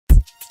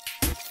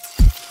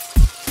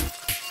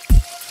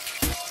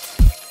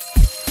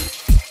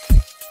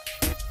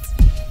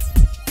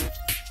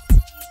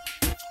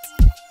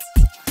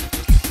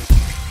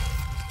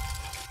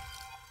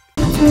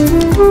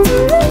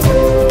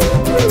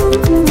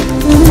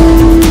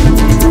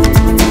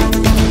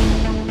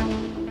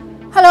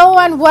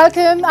and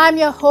welcome. I'm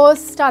your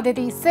host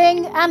Aditi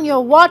Singh and you're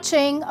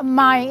watching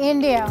My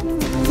India.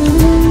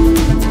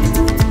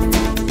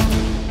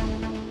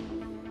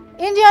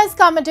 India is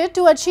committed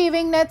to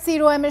achieving net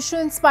zero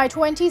emissions by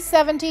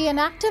 2070 and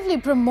actively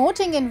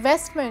promoting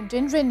investment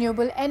in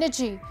renewable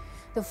energy.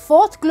 The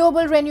 4th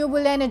Global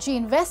Renewable Energy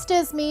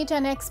Investors Meet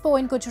and Expo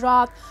in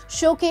Gujarat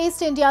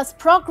showcased India's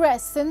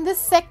progress in this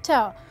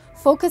sector,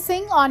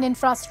 focusing on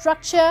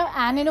infrastructure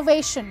and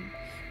innovation.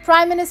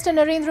 Prime Minister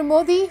Narendra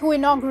Modi, who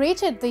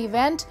inaugurated the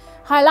event,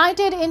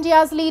 highlighted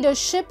India's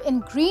leadership in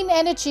green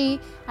energy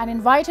and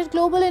invited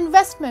global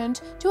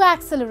investment to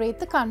accelerate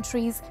the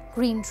country's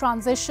green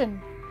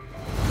transition.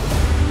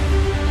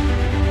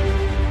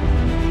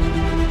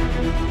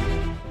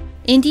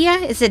 India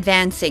is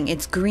advancing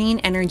its green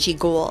energy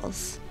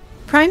goals.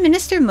 Prime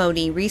Minister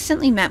Modi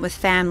recently met with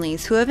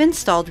families who have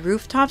installed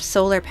rooftop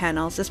solar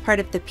panels as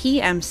part of the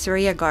PM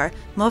Surya Ghar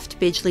Muft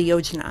Bijli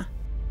Yojana.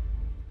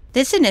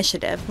 This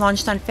initiative,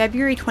 launched on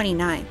February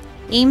 29,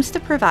 aims to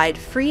provide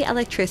free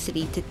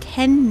electricity to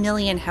 10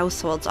 million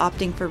households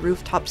opting for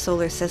rooftop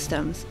solar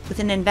systems with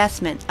an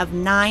investment of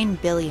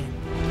 $9 billion.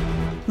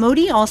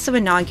 Modi also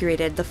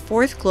inaugurated the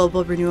 4th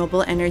Global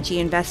Renewable Energy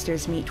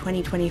Investors Meet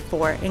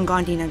 2024 in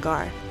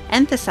Gandhinagar,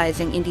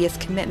 emphasizing India's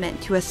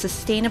commitment to a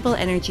sustainable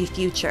energy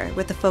future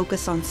with a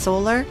focus on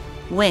solar,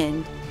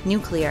 wind,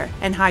 nuclear,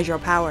 and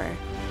hydropower.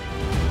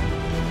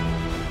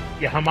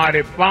 कि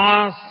हमारे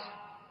पास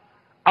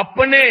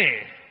अपने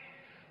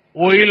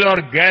oil और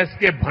gas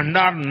के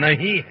भंडार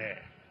नहीं है,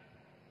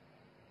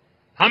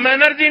 हम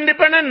energy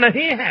independent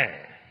नहीं है,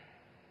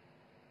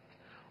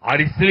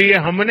 और इसलिए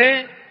हमने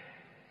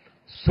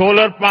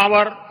solar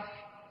power,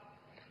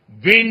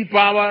 wind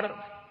power,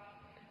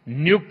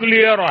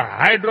 nuclear और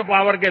हाइड्रो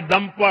पावर के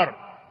दम पर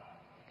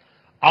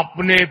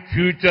अपने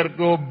फ्यूचर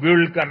को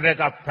बिल्ड करने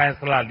का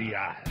फैसला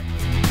लिया है.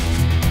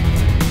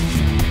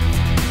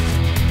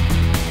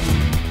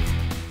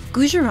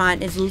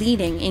 Gujarat is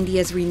leading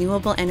India's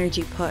renewable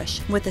energy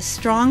push with a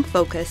strong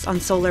focus on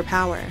solar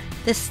power.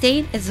 The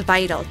state is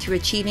vital to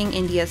achieving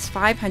India's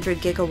 500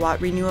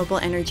 gigawatt renewable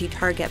energy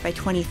target by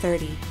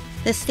 2030.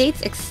 The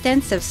state's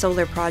extensive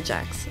solar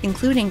projects,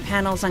 including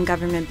panels on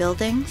government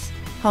buildings,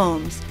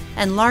 homes,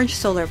 and large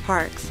solar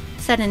parks,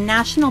 set a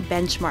national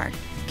benchmark,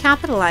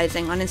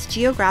 capitalizing on its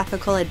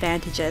geographical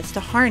advantages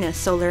to harness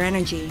solar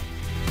energy.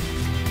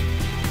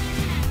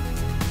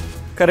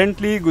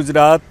 Currently,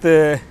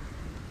 Gujarat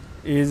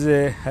is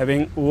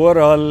having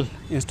overall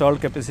installed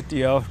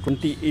capacity of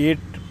 28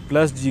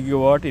 plus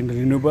gigawatt in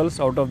renewables.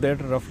 Out of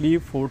that, roughly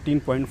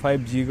 14.5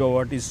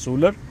 gigawatt is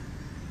solar,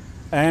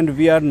 and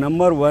we are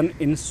number 1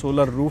 in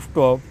solar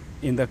rooftop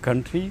in the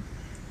country,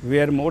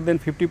 where more than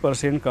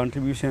 50%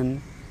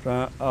 contribution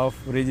of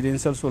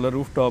residential solar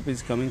rooftop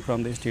is coming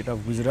from the state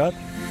of Gujarat.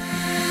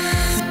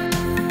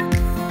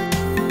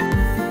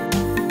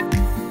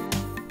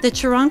 The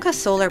Charanka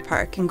Solar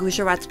Park in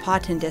Gujarat's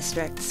Patan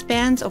district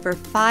spans over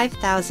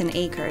 5,000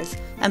 acres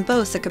and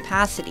boasts a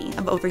capacity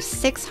of over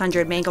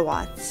 600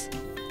 megawatts.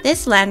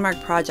 This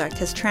landmark project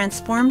has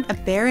transformed a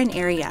barren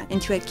area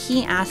into a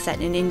key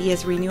asset in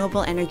India's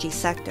renewable energy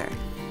sector,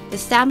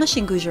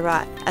 establishing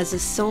Gujarat as a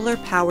solar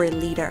power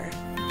leader.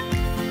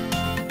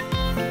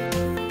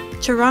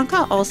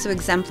 Charanka also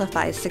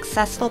exemplifies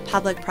successful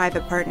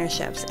public-private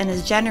partnerships and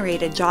has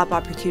generated job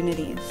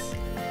opportunities.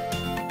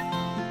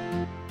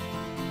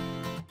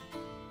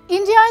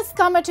 India is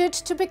committed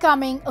to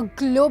becoming a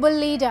global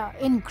leader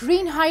in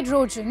green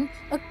hydrogen,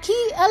 a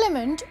key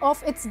element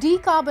of its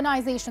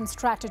decarbonization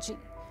strategy.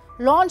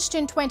 Launched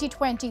in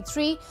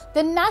 2023,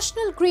 the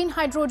National Green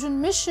Hydrogen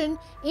Mission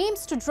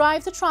aims to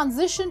drive the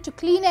transition to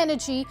clean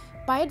energy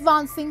by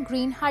advancing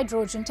green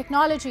hydrogen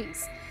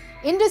technologies.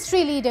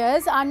 Industry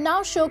leaders are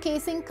now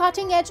showcasing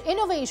cutting-edge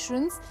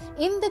innovations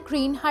in the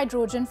green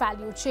hydrogen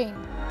value chain.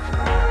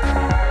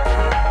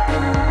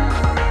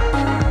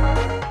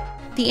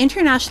 The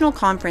International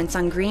Conference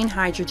on Green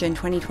Hydrogen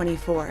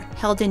 2024,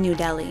 held in New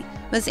Delhi,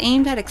 was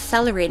aimed at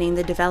accelerating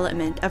the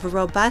development of a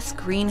robust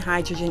green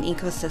hydrogen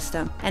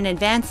ecosystem and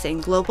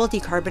advancing global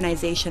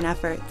decarbonization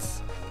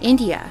efforts.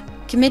 India,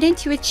 committed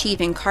to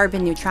achieving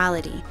carbon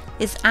neutrality,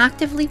 is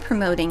actively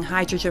promoting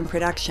hydrogen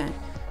production,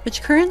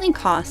 which currently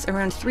costs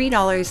around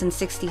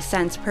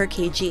 $3.60 per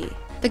kg.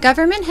 The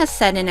government has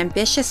set an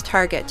ambitious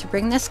target to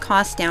bring this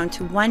cost down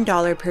to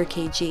 $1 per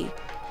kg,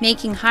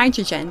 making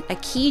hydrogen a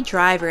key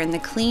driver in the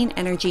clean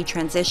energy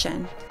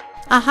transition.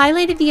 A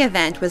highlight of the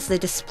event was the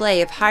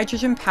display of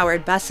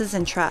hydrogen-powered buses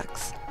and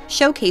trucks,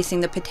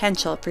 showcasing the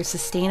potential for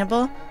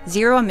sustainable,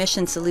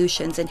 zero-emission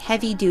solutions in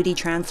heavy-duty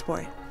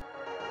transport.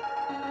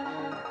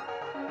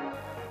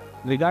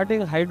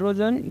 Regarding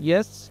hydrogen,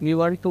 yes, we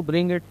want to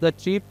bring it the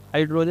cheap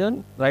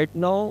hydrogen. Right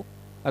now,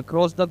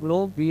 across the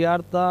globe, we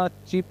are the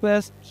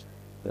cheapest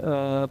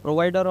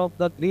provider of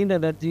the green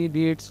energy,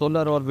 be it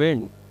solar or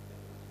wind.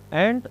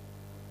 And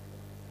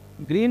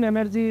green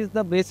energy is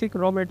the basic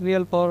raw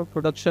material for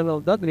production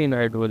of the green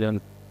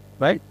hydrogen,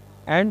 right?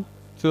 And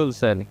fuel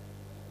cell.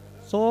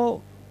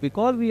 So,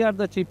 because we are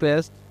the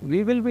cheapest,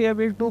 we will be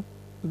able to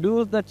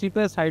produce the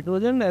cheapest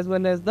hydrogen as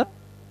well as the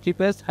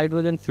cheapest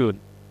hydrogen fuel.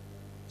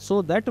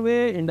 So that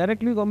way,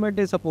 indirectly government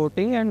is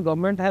supporting, and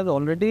government has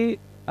already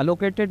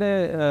allocated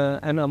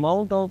an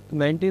amount of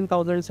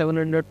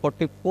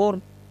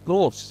 19,744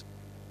 crores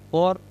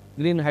for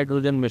green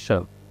hydrogen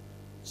mission.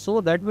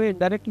 So that way,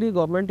 indirectly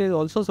government is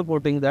also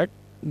supporting that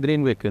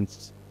green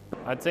vehicles.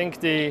 I think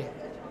the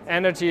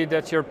energy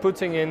that you're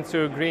putting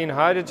into green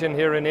hydrogen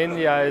here in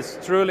India is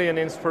truly an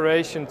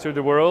inspiration to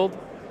the world.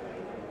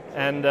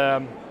 And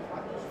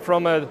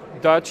from a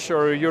Dutch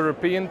or a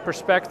European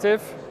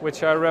perspective,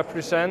 which I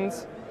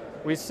represent,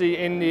 we see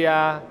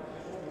India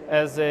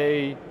as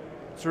a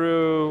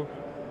true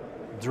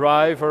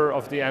driver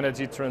of the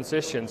energy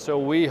transition. So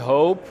we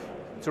hope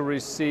to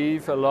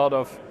receive a lot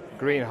of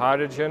green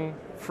hydrogen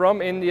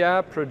from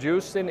India,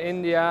 produced in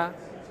India,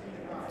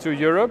 to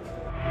Europe.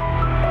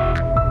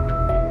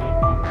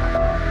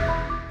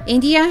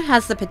 India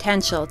has the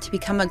potential to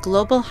become a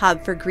global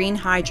hub for green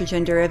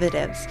hydrogen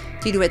derivatives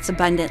due to its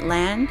abundant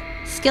land,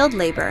 skilled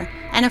labor,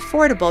 and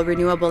affordable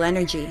renewable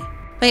energy.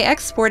 By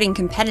exporting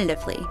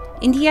competitively,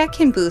 India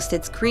can boost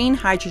its green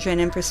hydrogen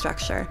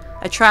infrastructure,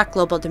 attract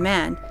global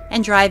demand,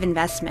 and drive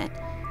investment,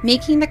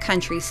 making the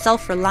country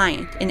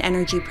self-reliant in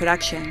energy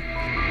production.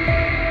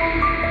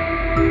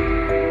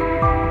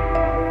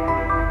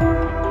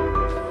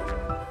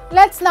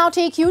 Let's now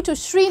take you to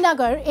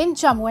Srinagar in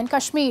Jammu and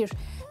Kashmir.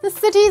 The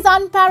city's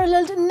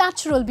unparalleled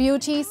natural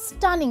beauty,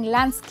 stunning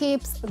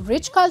landscapes,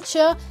 rich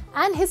culture,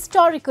 and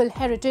historical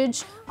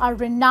heritage are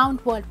renowned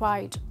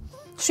worldwide.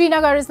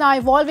 Srinagar is now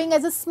evolving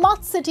as a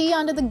smart city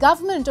under the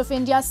Government of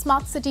India's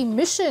Smart City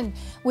Mission,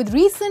 with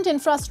recent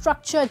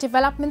infrastructure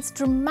developments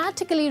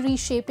dramatically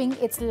reshaping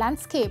its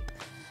landscape.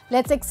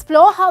 Let's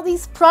explore how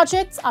these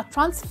projects are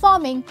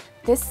transforming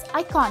this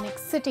iconic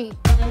city.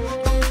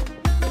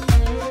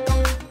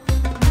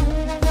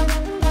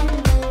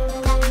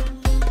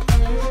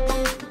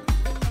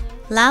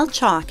 Lal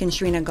Chowk in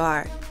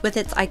Srinagar, with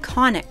its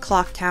iconic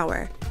clock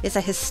tower, is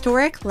a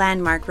historic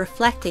landmark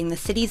reflecting the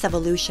city's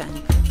evolution.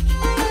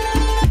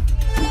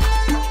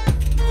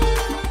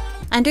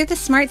 Under the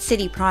Smart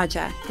City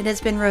project, it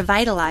has been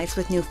revitalized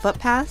with new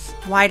footpaths,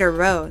 wider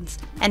roads,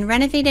 and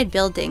renovated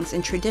buildings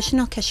in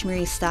traditional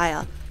Kashmiri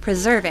style,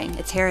 preserving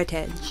its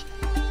heritage.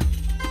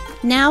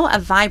 Now a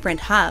vibrant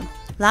hub,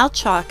 Lal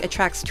Chowk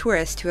attracts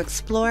tourists to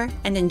explore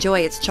and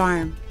enjoy its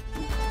charm.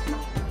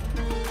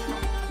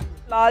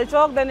 Lal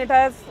Chowk, then it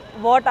has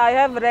what I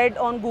have read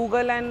on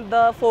Google and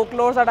the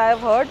folklore that I have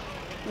heard.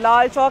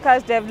 Lal Chowk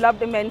has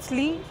developed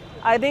immensely.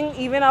 I think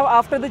even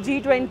after the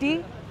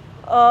G20,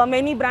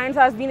 many brands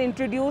has been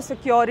introduced,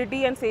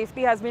 security and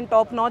safety has been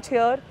top notch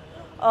here.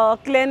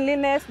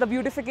 Cleanliness, the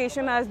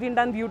beautification has been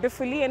done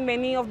beautifully, and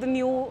many of the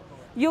new,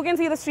 you can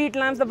see the street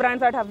lamps, the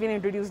brands that have been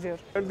introduced here.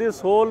 And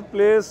this whole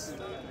place,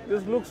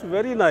 this looks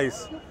very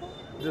nice.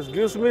 This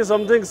gives me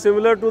something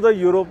similar to the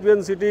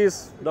European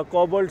cities, the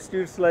cobbled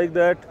streets like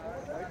that,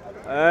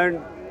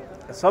 and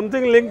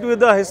something linked with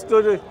the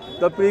history,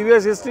 the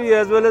previous history,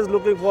 as well as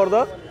looking for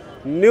the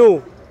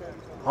new,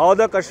 how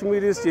the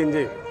Kashmir is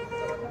changing.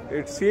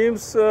 It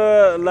seems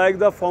like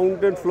the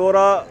Fountain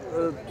Flora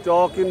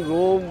Chowk in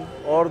Rome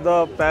or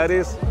the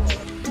Paris.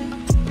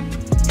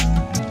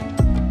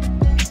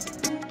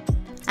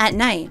 At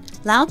night,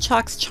 Lal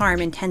Chowk's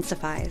charm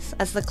intensifies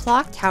as the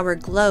clock tower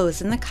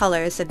glows in the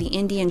colors of the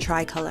Indian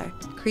tricolor,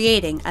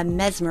 creating a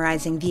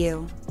mesmerizing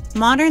view.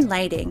 Modern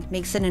lighting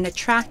makes it an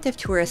attractive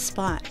tourist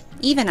spot,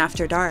 even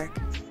after dark.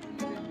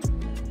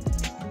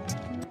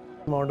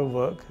 Amount of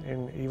work,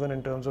 even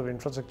in terms of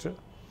infrastructure.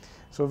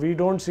 So we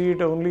don't see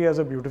it only as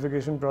a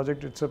beautification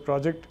project. It's a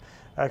project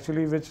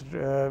actually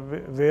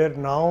where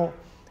now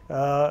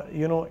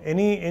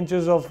any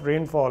inches of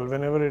rainfall,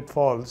 whenever it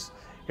falls,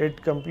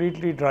 it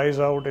completely dries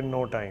out in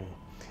no time,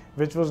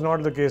 which was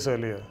not the case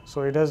earlier.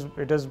 So it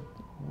has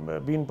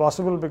been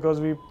possible because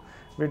we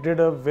did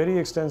a very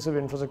extensive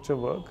infrastructure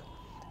work,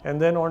 and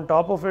then on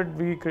top of it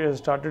we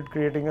started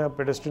creating a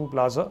pedestrian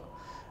plaza,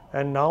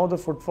 and now the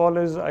footfall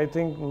is, I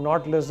think,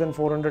 not less than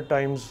 400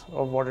 times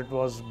of what it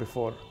was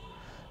before.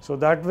 So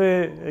that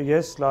way,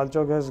 yes, Lal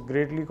Chowk has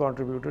greatly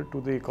contributed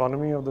to the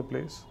economy of the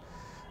place.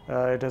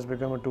 It has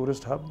become a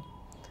tourist hub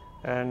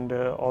and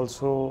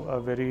also a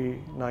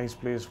very nice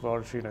place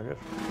for Srinagar.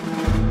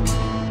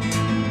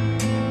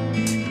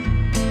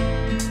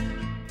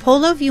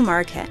 Polo View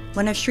Market,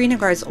 one of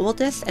Srinagar's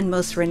oldest and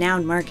most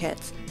renowned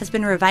markets, has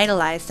been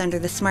revitalized under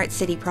the Smart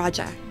City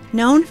project.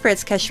 Known for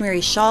its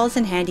Kashmiri shawls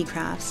and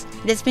handicrafts,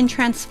 it has been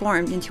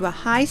transformed into a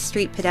high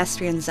street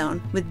pedestrian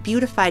zone with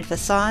beautified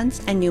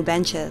facades and new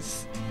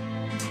benches.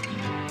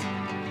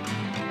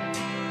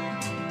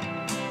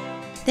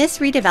 This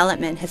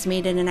redevelopment has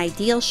made it an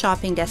ideal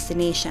shopping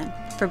destination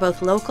for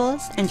both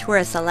locals and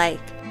tourists alike.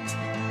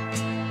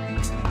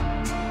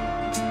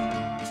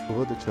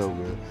 बहुत अच्छा हो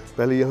गया।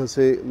 पहले यहाँ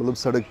से मतलब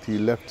सड़क थी,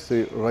 लेफ्ट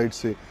से राइट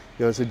से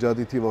यहाँ से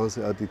जाती थी, वहाँ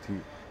से आती थी,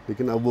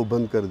 लेकिन अब वो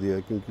बंद कर दिया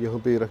क्योंकि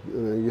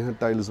यहाँ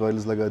टाइल्स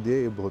वाइल्स लगा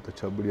दिए। ये बहुत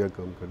अच्छा बढ़िया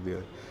काम कर दिया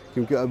है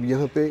क्योंकि अब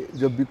यहाँ पे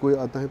जब भी कोई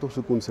आता है तो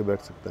सुकून से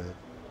बैठ सकता है।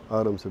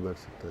 आराम से बैठ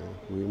सकता है,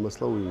 कोई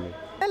मसला वही नहीं।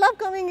 I love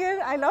coming here.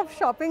 I love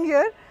shopping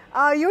here.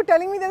 You're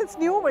telling me that it's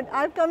new, but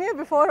I've come here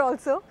before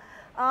also.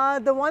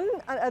 The one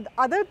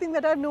other thing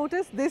that I've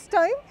noticed this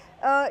time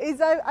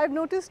is I've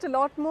noticed a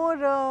lot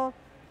more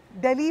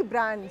Delhi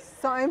brands.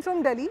 So I'm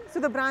from Delhi, so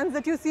the brands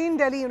that you see in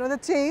Delhi, you know, the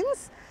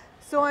chains.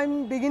 So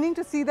I'm beginning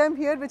to see them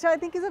here, which I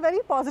think is a very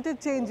positive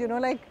change. You know,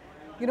 like,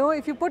 you know,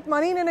 if you put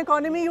money in an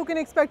economy, you can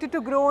expect it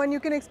to grow, and you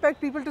can expect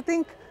people to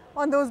think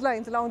on those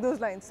lines, along those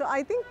lines. So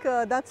I think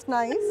that's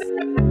nice.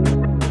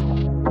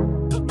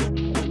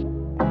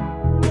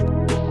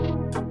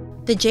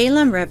 The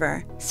Jhelum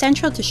River,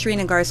 central to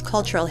Srinagar's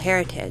cultural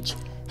heritage,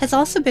 has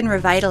also been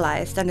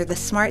revitalized under the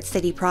Smart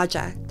City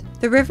project.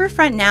 The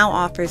riverfront now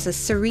offers a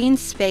serene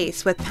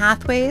space with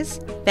pathways,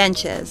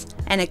 benches,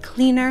 and a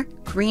cleaner,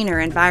 greener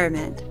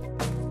environment.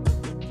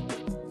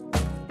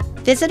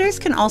 Visitors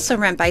can also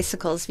rent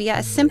bicycles via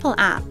a simple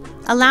app,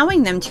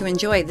 allowing them to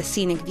enjoy the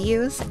scenic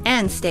views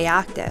and stay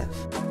active.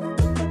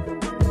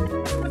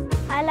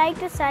 I like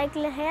to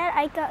cycle here.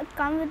 I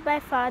come with my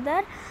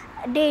father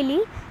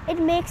daily. It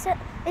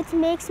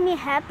makes me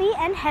happy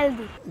and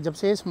healthy. जब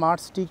से smart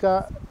city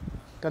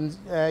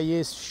का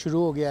ये शुरू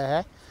हो गया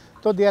है,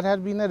 तो there has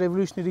been a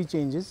revolutionary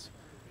changes,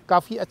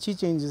 काफ़ी अच्छी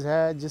चेंजेस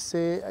है,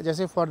 जिससे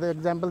जैसे for the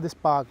example this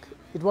park,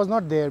 it was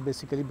not there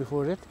basically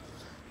before it.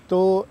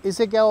 तो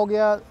इससे क्या हो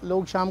गया,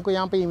 लोग शाम को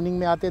यहाँ पे इवनिंग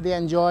में आते, they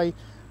enjoy,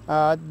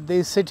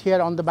 they sit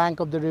here on the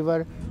bank of the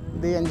river,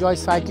 they enjoy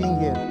cycling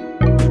here.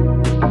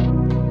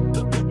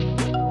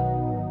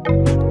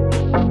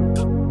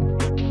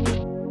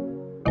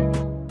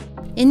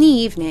 In the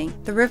evening,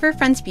 the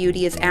riverfront's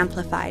beauty is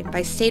amplified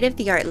by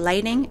state-of-the-art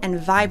lighting and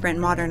vibrant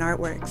modern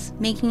artworks,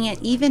 making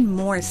it even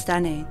more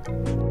stunning.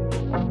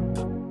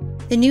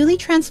 The newly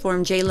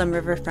transformed Jhelum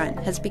riverfront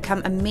has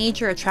become a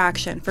major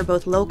attraction for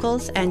both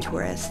locals and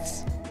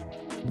tourists.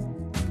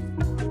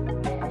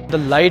 The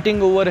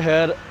lighting over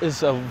here is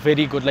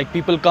very good. Like,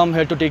 people come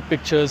here to take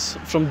pictures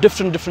from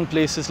different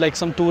places. Like,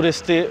 some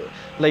tourists, they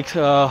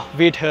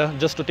wait here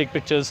just to take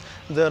pictures.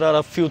 There are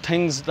a few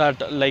things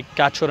that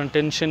catch your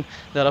attention.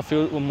 There are a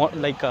few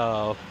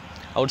I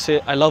would say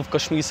I love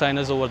Kashmir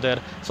signage over there.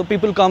 So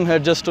people come here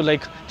just to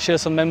share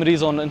some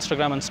memories on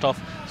Instagram and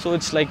stuff. So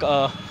it's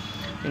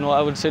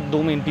I would say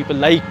domain people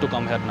like to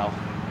come here now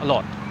a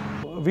lot.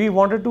 We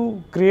wanted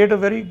to create a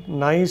very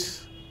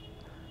nice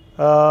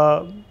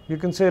you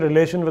can say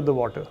relation with the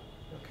water.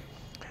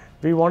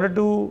 We wanted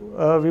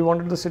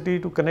the city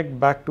to connect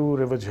back to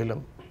River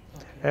Jhelum,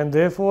 and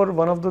therefore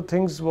one of the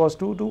things was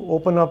to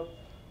open up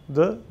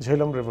the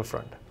Jhelum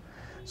riverfront.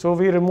 So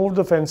we removed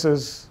the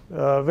fences,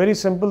 very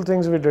simple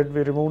things we did.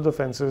 We removed the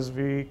fences,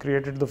 we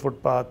created the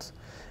footpaths,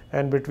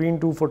 and between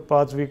two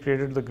footpaths we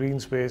created the green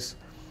space.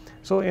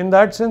 So in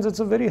that sense, it's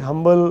a very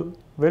humble,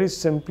 very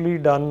simply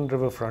done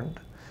riverfront.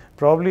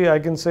 Probably I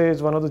can say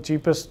it's one of the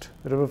cheapest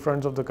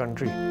riverfronts of the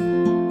country.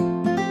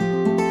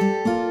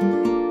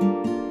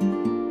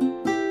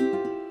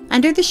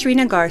 Under the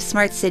Srinagar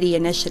Smart City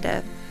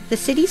initiative, the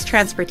city's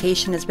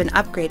transportation has been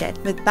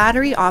upgraded with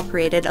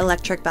battery-operated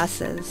electric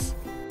buses.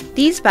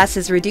 These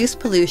buses reduce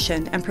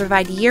pollution and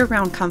provide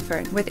year-round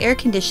comfort with air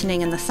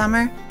conditioning in the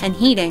summer and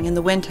heating in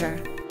the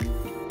winter.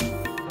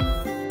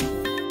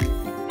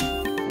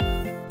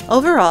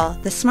 Overall,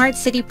 the Smart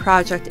City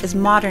project is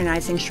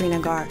modernizing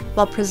Srinagar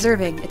while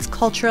preserving its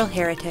cultural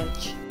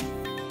heritage.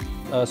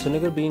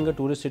 Srinagar being a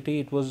tourist city,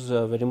 it was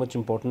very much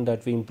important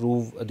that we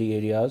improve the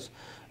areas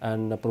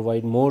and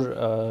provide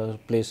more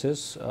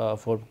places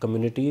for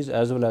communities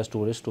as well as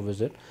tourists to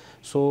visit.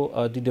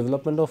 So the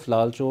development of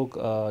Lal Chowk,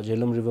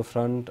 Jhelum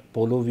riverfront,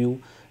 Polo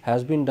View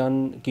has been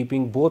done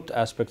keeping both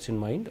aspects in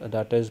mind,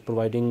 that is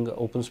providing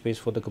open space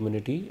for the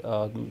community,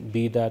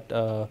 be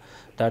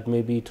that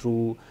may be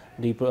through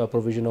the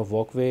provision of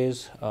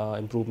walkways,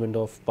 improvement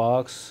of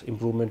parks,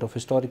 improvement of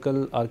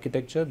historical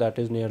architecture that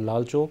is near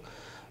Lal Chowk,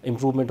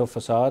 improvement of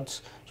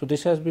facades. So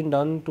this has been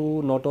done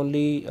to not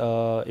only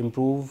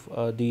improve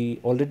the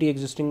already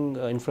existing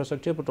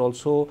infrastructure, but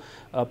also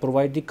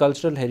provide the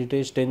cultural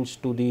heritage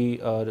tinge to the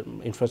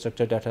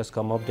infrastructure that has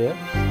come up there.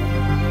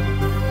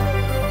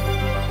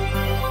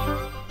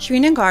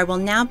 Srinagar will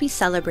now be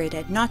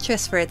celebrated not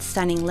just for its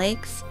stunning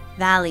lakes,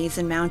 valleys,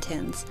 and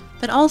mountains,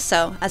 but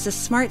also as a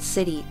smart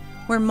city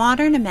where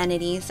modern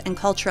amenities and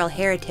cultural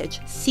heritage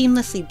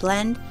seamlessly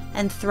blend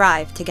and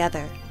thrive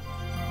together.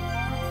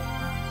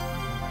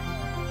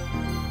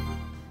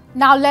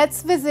 Now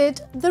let's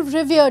visit the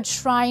revered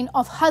shrine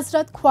of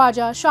Hazrat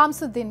Khwaja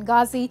Shamsuddin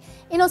Ghazi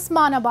in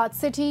Osmanabad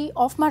city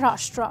of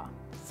Maharashtra.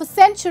 For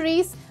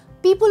centuries,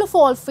 people of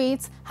all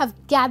faiths have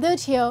gathered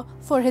here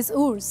for his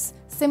urs,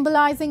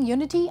 symbolizing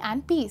unity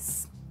and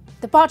peace.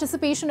 The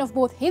participation of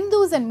both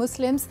Hindus and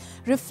Muslims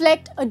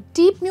reflect a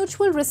deep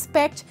mutual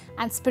respect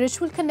and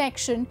spiritual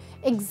connection,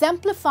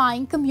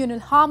 exemplifying communal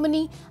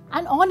harmony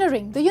and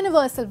honoring the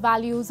universal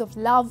values of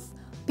love,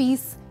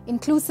 peace,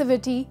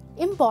 inclusivity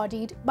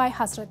embodied by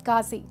Hazrat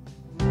Ghazi.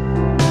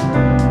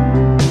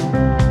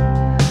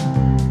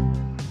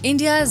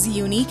 India's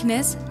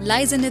uniqueness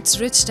lies in its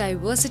rich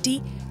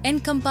diversity,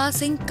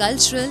 encompassing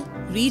cultural,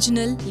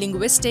 regional,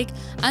 linguistic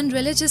and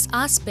religious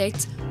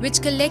aspects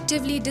which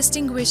collectively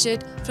distinguish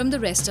it from the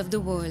rest of the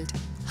world.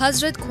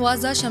 Hazrat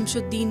Khwaja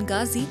Shamsuddin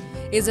Ghazi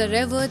is a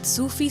revered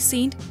Sufi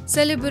saint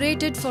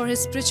celebrated for his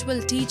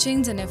spiritual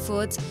teachings and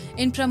efforts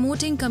in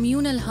promoting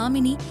communal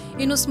harmony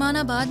in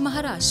Osmanabad,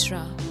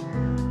 Maharashtra.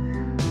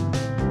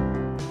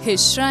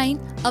 His shrine,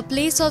 a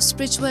place of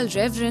spiritual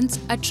reverence,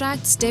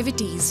 attracts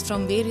devotees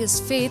from various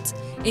faiths,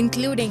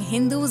 including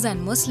Hindus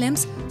and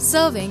Muslims,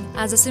 serving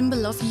as a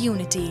symbol of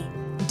unity.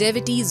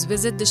 Devotees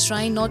visit the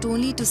shrine not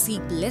only to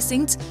seek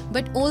blessings,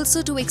 but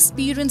also to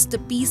experience the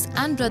peace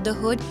and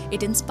brotherhood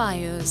it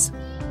inspires.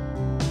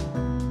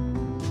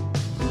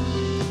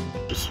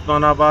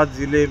 Osmanabad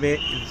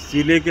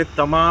ज़िले के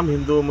तमाम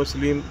हिंदू,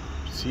 मुस्लिम,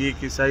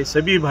 सिख, ईसाई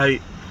सभी भाई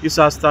इस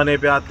आस्थाने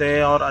पे आते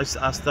हैं और इस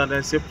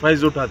आस्थाने से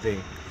फैज़ उठाते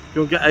हैं,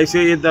 क्योंकि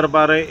ऐसे ये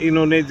दरबार हैं,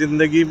 इन्होंने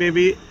ज़िंदगी में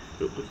भी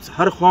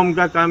हर कौम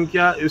का काम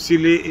किया,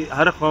 इसीलिए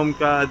हर कौम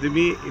का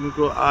आदमी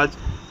इनको आज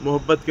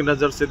मोहब्बत की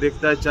नज़र से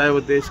देखता है, चाहे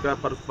वो देश का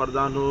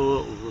प्रधान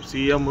हो,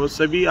 सीएम हो,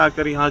 सभी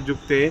आकर यहाँ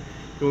झुकते हैं,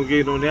 क्योंकि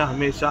इन्होंने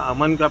हमेशा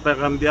अमन का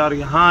पैगाम दिया और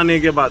यहाँ आने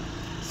के बाद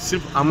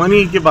सिर्फ अमन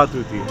ही की बात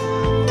होती है।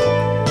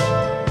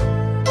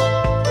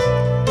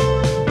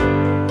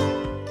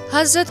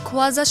 Hazrat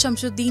Khwaja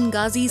Shamsuddin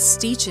Ghazi's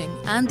teaching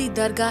and the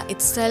Dargah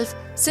itself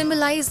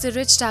symbolize the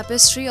rich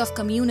tapestry of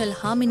communal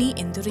harmony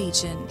in the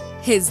region.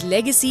 His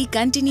legacy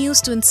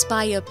continues to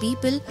inspire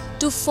people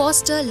to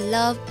foster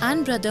love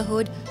and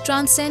brotherhood,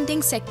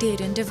 transcending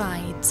sectarian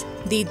divides.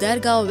 The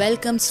Dargah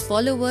welcomes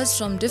followers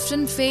from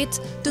different faiths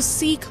to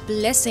seek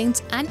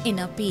blessings and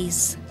inner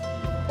peace.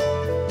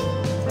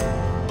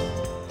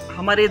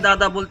 हमारे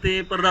दादा बोलते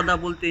हैं, परदादा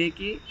बोलते हैं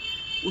कि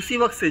उसी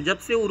वक्त से जब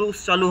से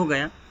उरूस चालू हो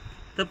गया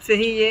तब से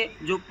ही ये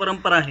जो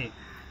परंपरा है,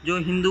 जो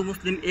हिंदू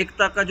मुस्लिम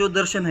एकता का जो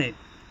दर्शन है,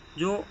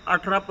 जो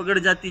 18 पगड़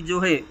जाति जो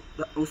है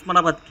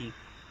उस्मानाबाद की,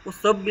 वो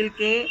सब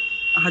मिलके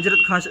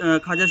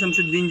हजरत ख्वाजा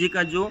शमसुद्दीन जी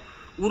का जो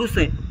उरूस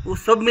है वो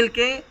सब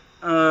मिलके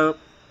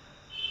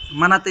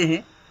मनाते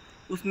हैं।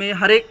 उसमें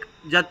हर एक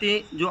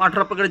जाति जो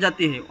 18 पगड़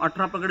जाति है,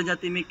 18 पगड़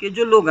जाति में के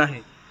जो लोग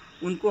हैं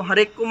उनको हर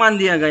एक को मान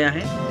दिया गया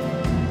है।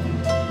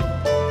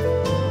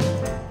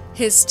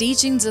 His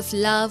teachings of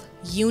love,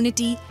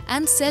 unity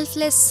and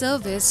selfless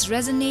service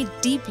resonate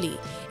deeply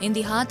in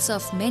the hearts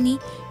of many,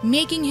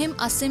 making him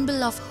a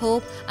symbol of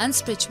hope and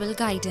spiritual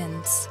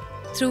guidance.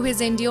 Through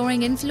his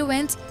enduring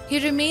influence, he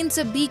remains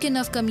a beacon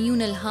of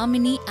communal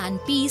harmony and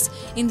peace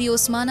in the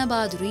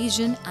Osmanabad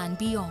region and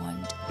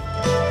beyond.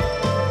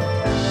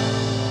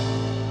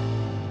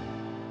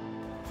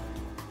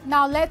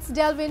 Now let's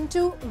delve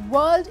into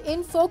World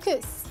in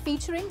Focus,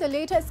 featuring the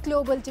latest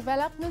global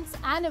developments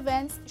and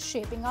events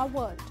shaping our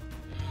world.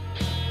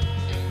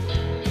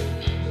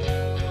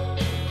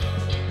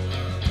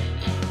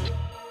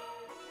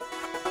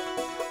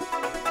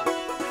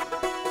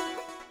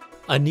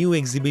 A new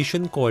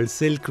exhibition called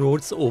Silk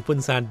Roads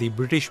opens at the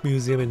British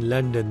Museum in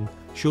London,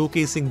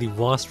 showcasing the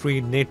vast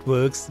trade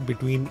networks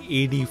between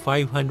AD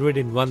 500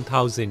 and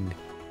 1000.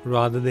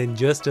 Rather than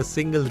just a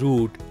single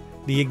route,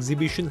 the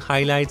exhibition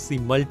highlights the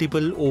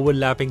multiple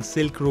overlapping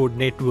Silk Road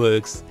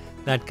networks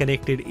that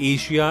connected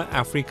Asia,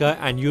 Africa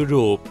and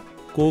Europe.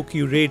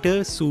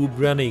 Co-curator Sue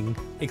Brunning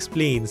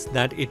explains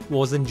that it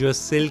wasn't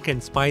just silk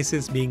and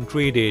spices being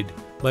traded,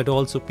 but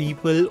also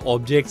people,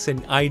 objects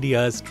and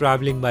ideas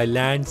traveling by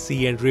land,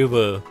 sea and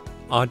river.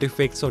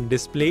 Artifacts on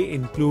display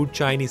include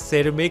Chinese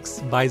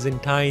ceramics,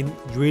 Byzantine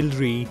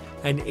jewelry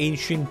and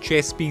ancient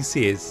chess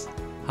pieces.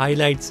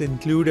 Highlights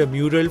include a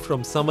mural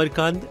from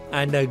Samarkand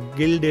and a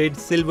gilded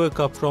silver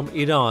cup from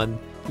Iran,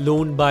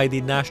 loaned by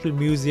the National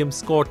Museum,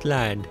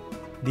 Scotland.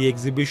 The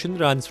exhibition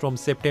runs from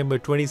September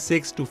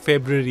 26 to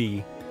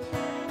February.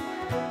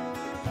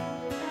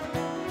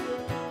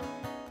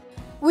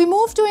 We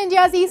move to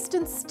India's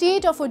eastern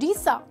state of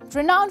Odisha,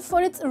 renowned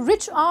for its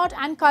rich art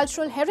and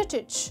cultural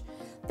heritage.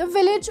 The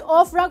village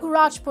of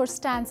Raghurajpur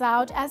stands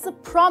out as a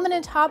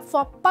prominent hub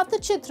for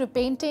Pattachitra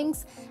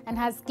paintings and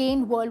has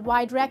gained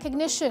worldwide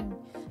recognition.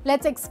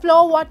 Let's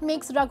explore what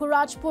makes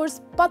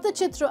Raghurajpur's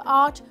Pattachitra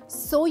art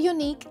so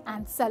unique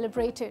and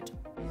celebrated.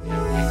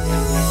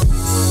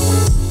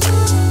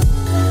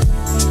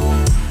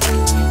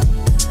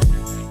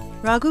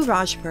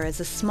 Raghurajpur is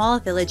a small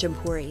village in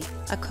Puri,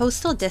 a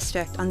coastal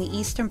district on the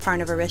eastern part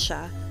of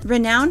Odisha,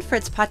 renowned for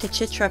its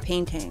Pattachitra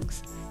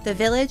paintings. The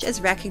village is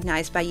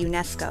recognized by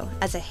UNESCO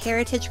as a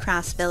heritage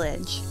crafts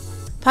village.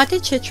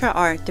 Pattachitra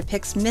art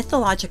depicts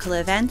mythological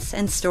events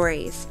and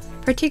stories,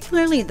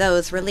 particularly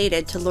those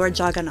related to Lord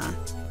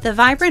Jagannath. The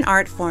vibrant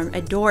art form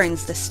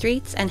adorns the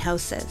streets and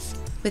houses,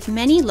 with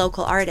many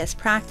local artists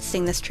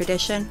practicing this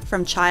tradition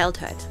from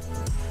childhood.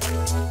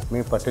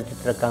 मैं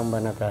पट्टचित्र काम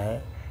बनाता है।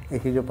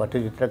 ये जो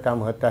पट्टचित्र काम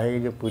होता है, ये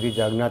जो पूरी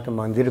जगन्नाथ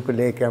मंदिर को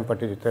लेकर हम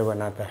पट्टचित्र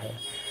बनाता है।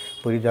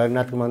 पूरी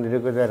जगन्नाथ मंदिर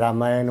को तो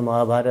रामायण,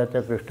 महाभारत,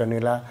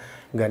 कृष्णलीला,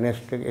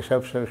 गणेश ये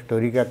सब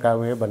स्टोरी का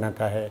काम है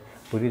बनाता है।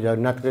 पूरी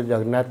जगन्नाथ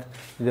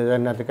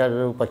का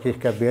जो 25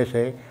 का बेस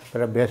है,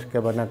 पूरा बेस का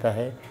बनाता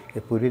है। ये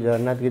पूरी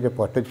जगन्नाथ की जो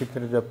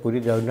पट्टचित्र जब पूरी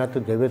जगन्नाथ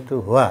जब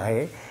हुआ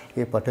है,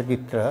 ये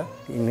पट्टचित्र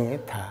इन्हें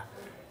था।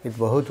 ये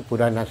बहुत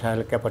पुराना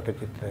साल का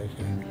पटचित्र है।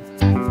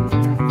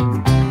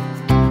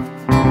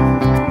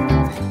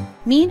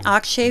 Meet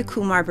Akshay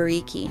Kumar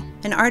Bariki,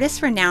 an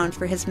artist renowned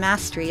for his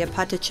mastery of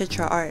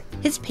Patachitra art.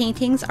 His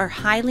paintings are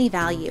highly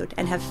valued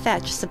and have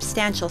fetched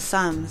substantial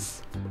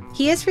sums.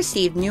 He has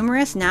received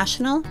numerous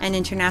national and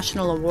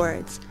international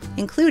awards,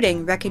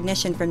 including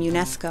recognition from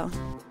UNESCO.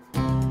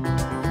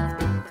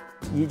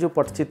 ये जो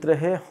पटचित्र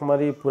है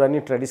हमारी पुरानी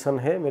tradition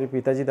है, मेरे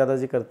पिताजी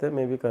दादाजी करते हैं,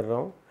 मैं भी कर रहा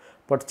हूँ।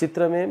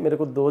 पटचित्र में मेरे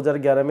को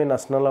 2011 में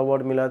नेशनल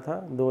अवार्ड मिला था,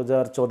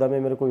 2014 में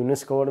मेरे को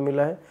यूनेस्को अवार्ड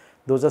मिला है,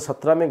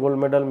 2017 में गोल्ड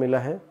मेडल मिला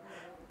है।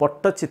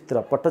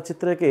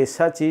 पट्टचित्र एक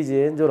ऐसा चीज़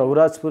है जो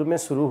रघुराजपुर में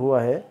शुरू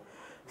हुआ है।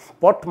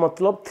 पट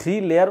मतलब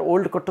 3 लेयर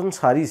ओल्ड कॉटन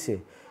साड़ी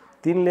से,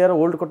 3 लेयर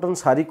ओल्ड कॉटन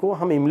साड़ी को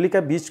हम इमली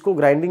का बीज को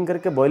ग्राइंडिंग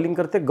करके बॉइलिंग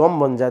करते गम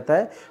बन जाता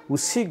है।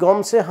 उसी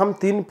गम से हम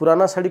 3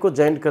 पुराना साड़ी को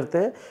जॉइंट करते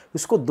हैं,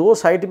 उसको 2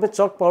 साइड में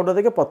चॉक पाउडर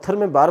देके पत्थर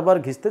में बार बार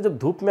घिसते हैं। जब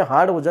धूप में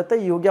हार्ड हो जाता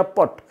है ये हो गया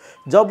पट।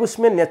 जब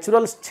उसमें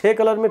नेचुरल 6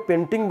 कलर में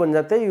पेंटिंग बन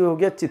जाते हैं ये हो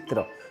गया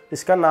चित्र।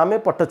 इसका नाम है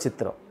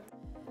Pattachitra.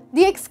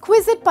 The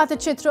exquisite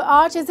Patachitra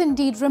art is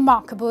indeed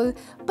remarkable,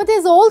 but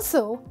there's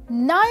also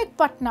Nayak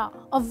Patna,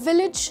 a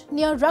village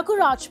near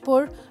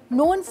Raghurajpur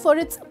known for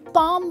its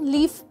palm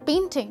leaf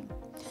painting.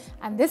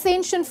 And this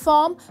ancient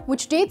form,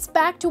 which dates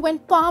back to when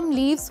palm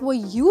leaves were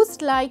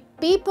used like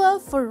paper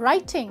for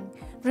writing,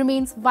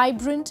 remains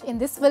vibrant in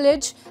this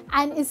village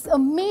and is a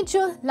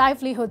major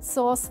livelihood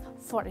source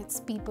for its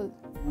people.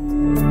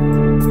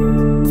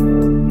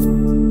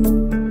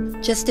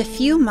 Just a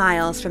few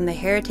miles from the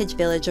heritage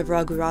village of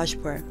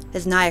Raghurajpur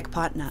is Nayak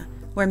Patna,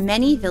 where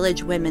many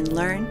village women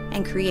learn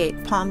and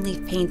create palm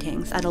leaf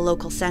paintings at a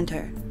local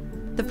center.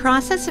 The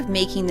process of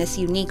making this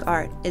unique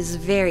art is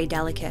very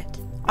delicate.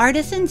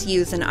 Artisans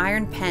use an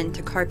iron pen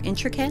to carve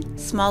intricate,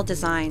 small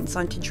designs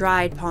onto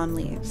dried palm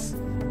leaves.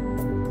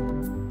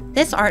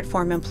 This art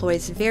form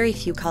employs very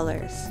few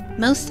colors.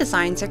 Most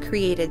designs are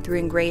created through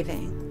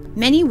engraving.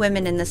 Many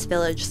women in this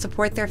village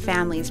support their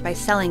families by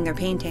selling their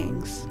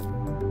paintings.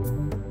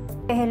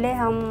 पहले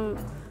हम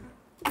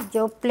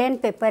जो plain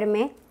paper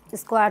में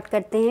इसको art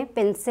करते हैं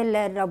pencil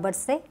rubber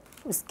से,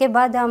 उसके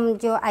बाद हम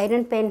जो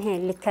आयरन पेन है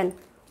लिखन,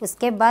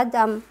 उसके बाद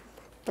हम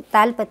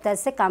ताल पत्थर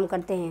से काम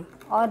करते हैं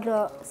और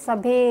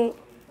सभी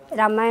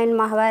रामायण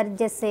महाभारत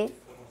जैसे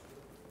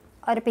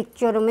और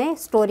पिक्चरों में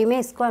स्टोरी में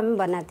इसको हम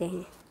बनाते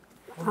हैं।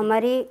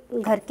 हमारी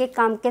घर के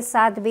काम के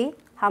साथ भी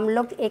हम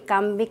लोग एक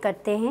काम भी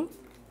करते हैं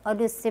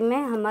और उससे में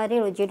हमारी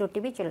रोजी रोटी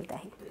भी चलता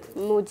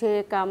है।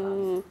 मुझे काम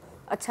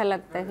अच्छा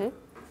लगता है।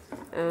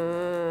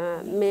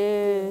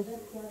 मैं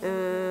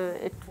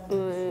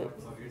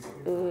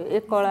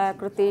एक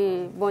कलाकृति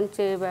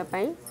बंचेबा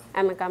पाई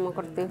आमे काम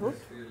करते हूँ।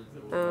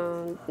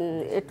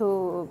 एठू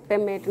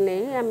पेमेंट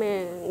नहीं आमे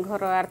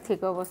घर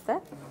आर्थिक अवस्था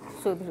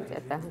सुधर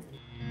जाता है।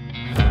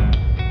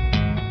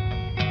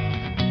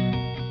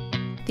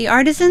 The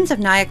artisans of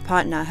Nayak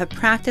Patna have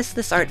practiced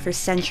this art for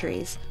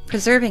centuries,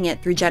 preserving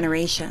it through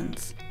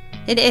generations.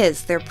 It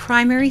is their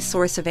primary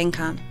source of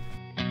income.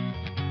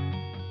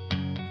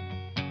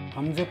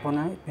 हम जो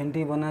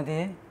पेंटिंग बनाते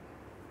हैं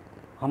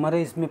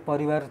हमारे इसमें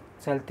परिवार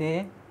चलते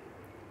हैं,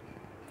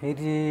 फिर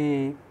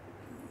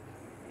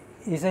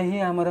ऐसा ही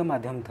हमारा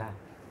माध्यम था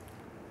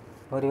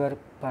परिवार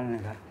पालने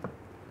का।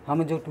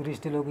 हम जो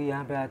टूरिस्ट लोग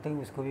यहाँ पे आते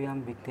हैं उसको भी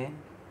हम बिकते हैं,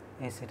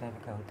 ऐसे टाइप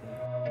का होते हैं।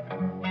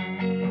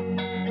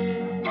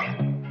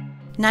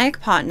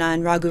 Nayak Patna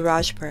and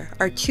Raghurajpur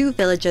are 2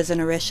 villages in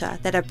Orissa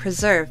that have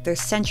preserved their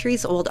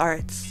centuries-old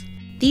arts.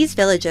 These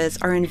villages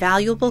are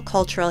invaluable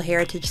cultural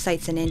heritage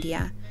sites in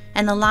India,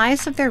 and the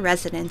lives of their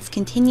residents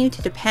continue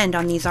to depend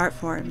on these art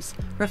forms,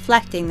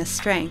 reflecting the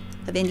strength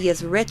of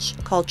India's rich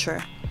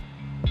culture.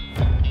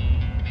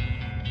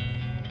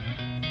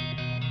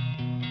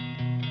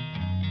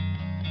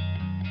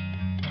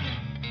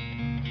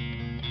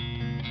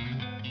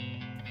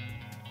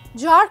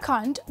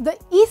 Jharkhand, the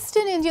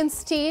eastern Indian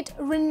state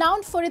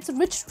renowned for its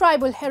rich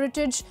tribal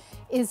heritage,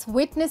 is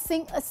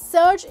witnessing a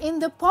surge in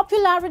the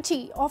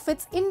popularity of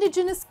its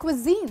indigenous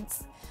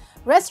cuisines.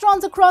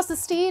 Restaurants across the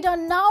state are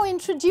now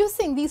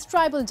introducing these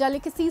tribal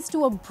delicacies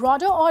to a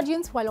broader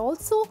audience while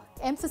also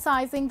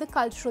emphasizing the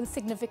cultural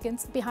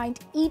significance behind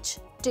each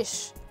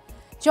dish.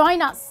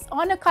 Join us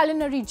on a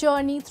culinary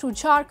journey through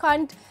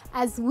Jharkhand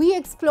as we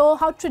explore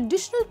how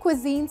traditional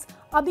cuisines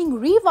are being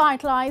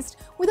revitalized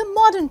with a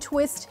modern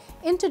twist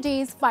in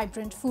today's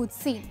vibrant food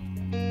scene.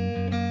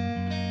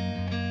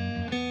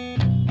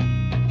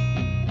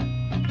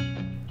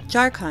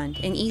 Jharkhand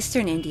in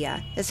eastern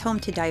India is home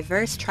to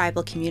diverse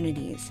tribal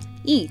communities,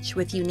 each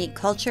with unique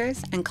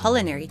cultures and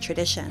culinary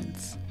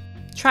traditions.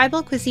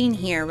 Tribal cuisine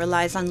here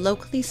relies on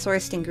locally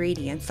sourced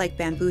ingredients like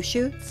bamboo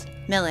shoots,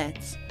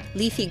 millets,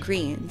 leafy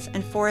greens,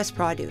 and forest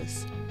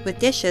produce, with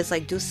dishes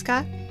like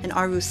duska and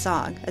aru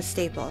sag as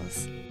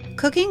staples.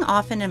 Cooking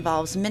often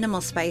involves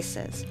minimal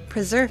spices,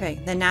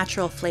 preserving the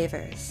natural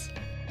flavors.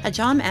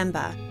 Ajam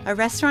Emba, a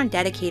restaurant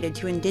dedicated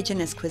to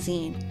indigenous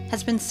cuisine,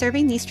 has been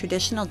serving these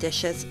traditional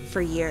dishes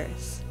for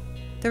years.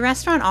 The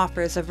restaurant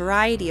offers a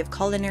variety of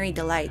culinary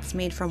delights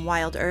made from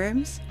wild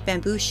herbs,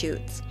 bamboo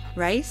shoots,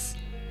 rice,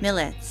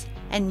 millets,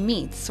 and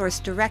meats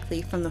sourced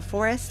directly from the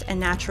forest and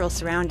natural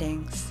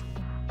surroundings.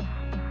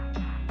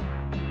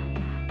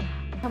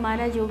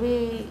 हमारा जो भी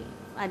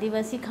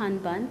आदिवासी खान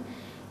पान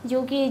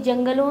जो कि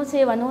जंगलों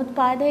से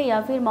वनोत्पाद है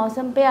या फिर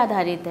मौसम पे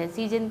आधारित है,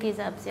 सीजन के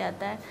हिसाब से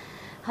आता है।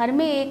 हर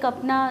में एक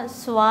अपना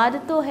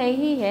स्वाद तो है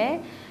ही है,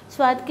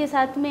 स्वाद के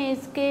साथ में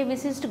इसके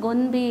विशिष्ट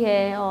गुण भी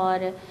है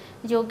और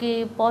जो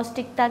कि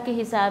पौष्टिकता के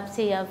हिसाब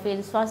से या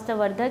फिर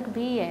स्वास्थ्यवर्धक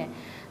भी है।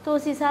 तो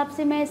उस हिसाब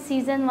से मैं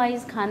सीज़न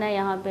वाइज खाना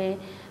यहाँ पे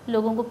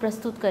लोगों को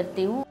प्रस्तुत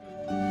करती हूँ।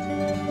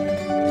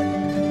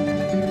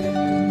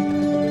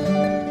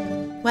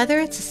 Whether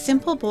it's a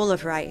simple bowl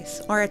of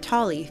rice or a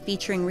thali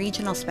featuring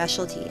regional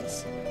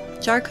specialties,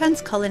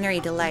 Jharkhand's culinary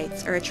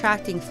delights are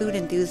attracting food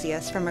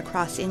enthusiasts from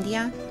across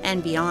India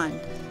and beyond.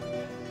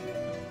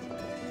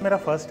 मेरा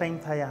फर्स्ट टाइम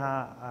था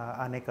यहाँ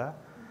आने का।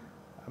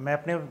 मैं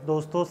अपने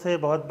दोस्तों से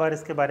बहुत बार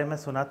इसके बारे में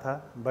सुना था,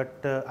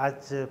 बट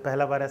आज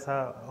पहला बार ऐसा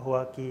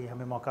हुआ कि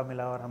हमें मौका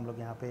मिला और हम लोग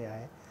यहाँ पे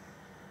आए।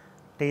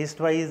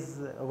 Taste wise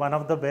one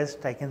of the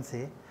best I can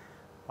say,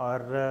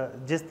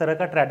 और जिस तरह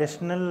का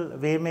ट्रेडिशनल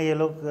वे में ये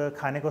लोग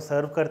खाने को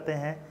सर्व करते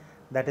हैं,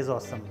 that is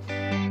awesome.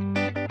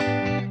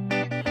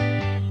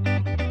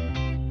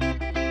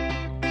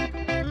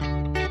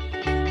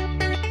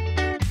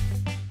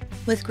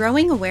 With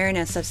growing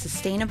awareness of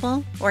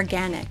sustainable,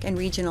 organic, and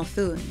regional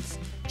foods,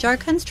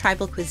 Jharkhand's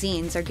tribal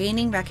cuisines are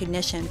gaining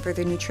recognition for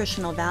their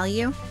nutritional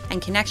value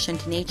and connection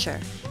to nature.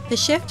 The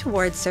shift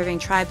towards serving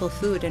tribal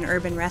food in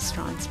urban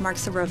restaurants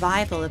marks a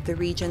revival of the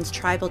region's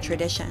tribal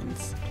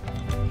traditions.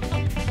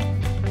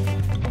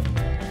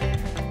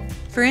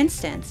 For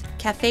instance,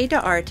 Café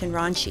d'Art in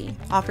Ranchi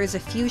offers a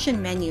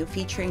fusion menu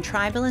featuring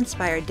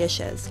tribal-inspired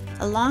dishes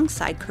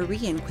alongside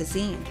Korean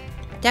cuisine.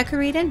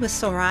 Decorated with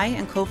Sorai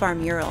and Kovar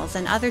murals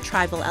and other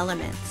tribal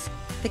elements,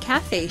 the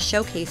cafe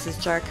showcases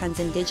Jharkhand's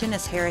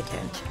indigenous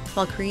heritage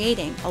while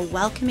creating a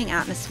welcoming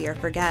atmosphere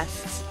for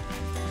guests.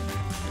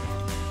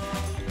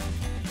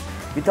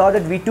 We thought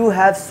that we too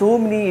have so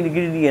many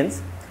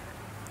ingredients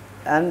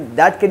and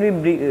that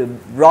can be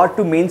brought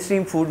to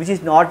mainstream food, which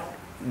is not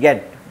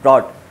yet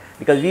brought,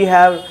 because we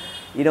have,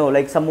 you know,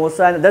 like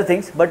samosa and other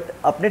things, but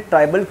apne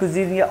tribal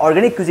cuisine,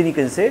 organic cuisine you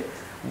can say,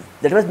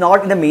 that was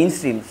not in the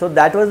mainstream. So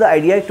that was the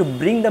idea, to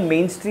bring the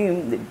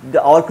mainstream,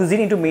 our cuisine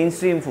into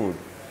mainstream food.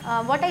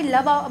 What I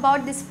love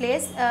about this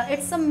place,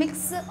 it's a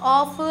mix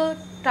of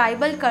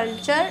tribal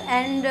culture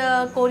and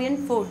Korean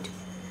food.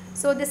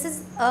 So this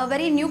is a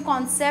very new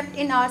concept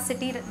in our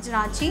city,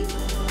 Ranchi.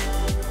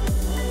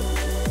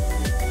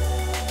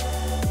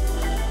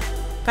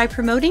 By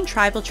promoting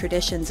tribal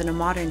traditions in a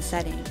modern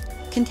setting,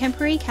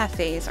 contemporary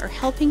cafes are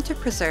helping to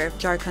preserve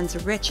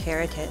Jharkhand's rich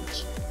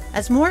heritage.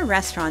 As more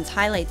restaurants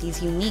highlight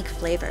these unique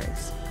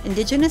flavors,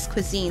 indigenous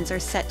cuisines are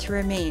set to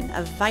remain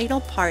a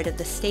vital part of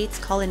the state's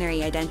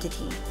culinary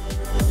identity.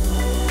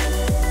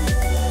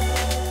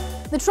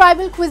 The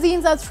tribal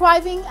cuisines are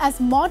thriving as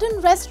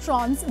modern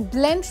restaurants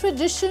blend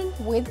tradition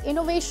with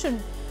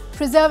innovation,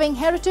 preserving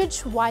heritage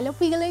while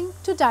appealing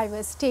to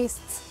diverse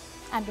tastes.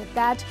 And with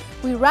that,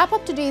 we wrap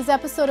up today's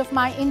episode of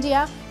My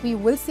India. We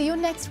will see you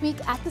next week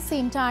at the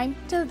same time.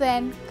 Till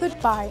then,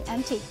 goodbye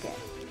and take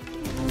care.